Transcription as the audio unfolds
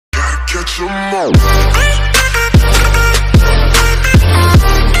catch 'em all.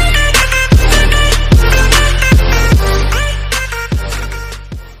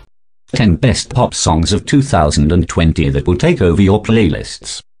 10 best pop songs of 2020 that will take over your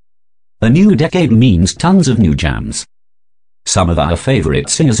playlists. A new decade means tons of new jams. Some of our favorite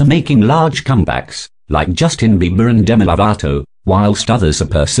singers are making large comebacks, like Justin Bieber and Demi Lovato, whilst others are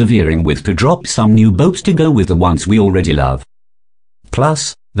persevering to drop some new boats to go with the ones we already love.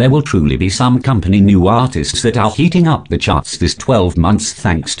 Plus, there will truly be some company new artists that are heating up the charts this 12 months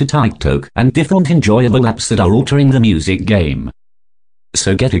thanks to TikTok and different enjoyable apps that are altering the music game.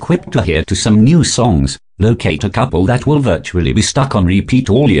 So get equipped to hear to some new songs, locate a couple that will virtually be stuck on repeat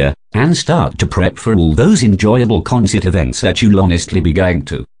all year, and start to prep for all those enjoyable concert events that you'll honestly be going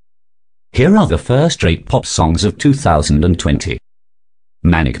to. Here are the first-rate pop songs of 2020.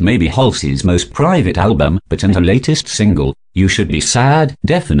 Manic may be Halsey's most private album, but in her latest single, You Should Be Sad,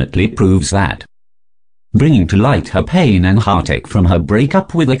 definitely proves that. Bringing to light her pain and heartache from her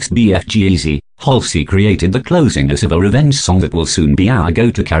breakup with ex-BF G-Eazy, Halsey created the closing as of a revenge song that will soon be our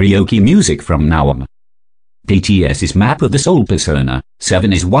go-to karaoke music from now on. BTS's Map of the Soul Persona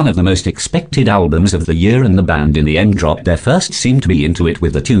 7 is one of the most expected albums of the year, and the band in the end dropped their first Seem to Be into it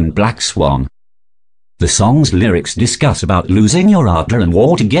with the tune Black Swan. The song's lyrics discuss about losing your ardor and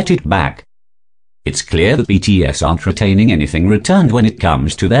war to get it back. It's clear that BTS aren't retaining anything returned when it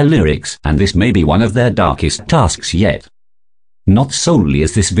comes to their lyrics, and this may be one of their darkest tasks yet. Not solely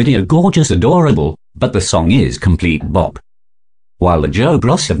is this video gorgeous adorable, but the song is complete bop. While the Joe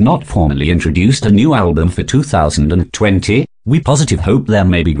Bros have not formally introduced a new album for 2020, we positive hope there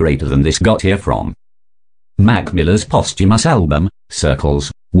may be greater than this got here from. Mac Miller's posthumous album,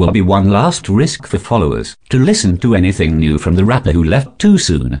 Circles, will be one last risk for followers to listen to anything new from the rapper who left too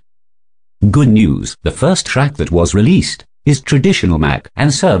soon. Good news, the first track that was released is traditional Mac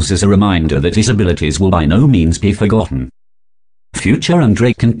and serves as a reminder that his abilities will by no means be forgotten. Future and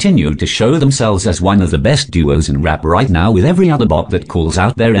Drake continue to show themselves as one of the best duos in rap right now, with every other bop that calls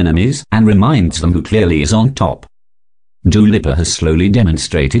out their enemies and reminds them who clearly is on top. Dua Lipa has slowly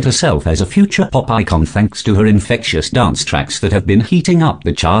demonstrated herself as a future pop icon thanks to her infectious dance tracks that have been heating up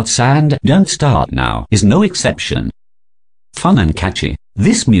the charts, and Don't Start Now is no exception. Fun and catchy,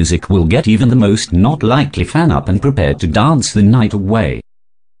 this music will get even the most not likely fan up and prepared to dance the night away.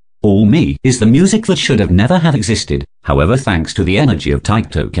 All Me is the music that should have never have existed, however, thanks to the energy of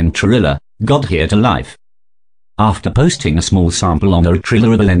TikTok and Trilla, got here to life. After posting a small sample on her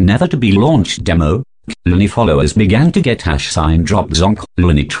Trilla never-to-be-launched demo, Looney followers began to get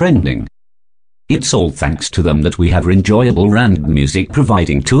 #DropZonkLooney trending. It's all thanks to them that we have enjoyable random music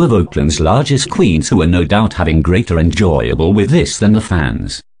providing two of Oakland's largest queens, who are no doubt having greater enjoyable with this than the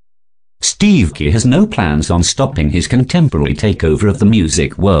fans. Steve Key has no plans on stopping his contemporary takeover of the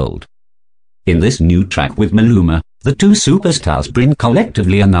music world. In this new track with Maluma, the two superstars bring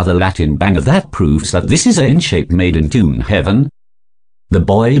collectively another Latin banger that proves that this is a in-shape made in tune heaven. The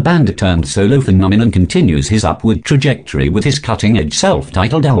boy band turned solo phenomenon continues his upward trajectory with his cutting-edge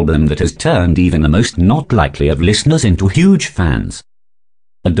self-titled album that has turned even the most not likely of listeners into huge fans.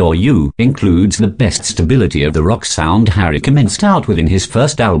 Adore You includes the best stability of the rock sound Harry commenced out with in his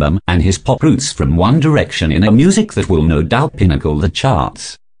first album, and his pop roots from One Direction in a music that will no doubt pinnacle the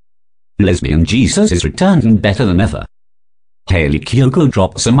charts. Lesbian Jesus is returned and better than ever. Hayley Kiyoko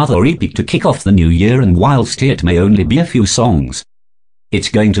drops a Mother EP to kick off the new year, and whilst it may only be a few songs, it's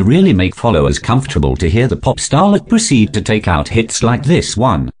going to really make followers comfortable to hear the pop starlet proceed to take out hits like this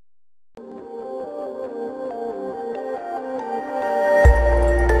one.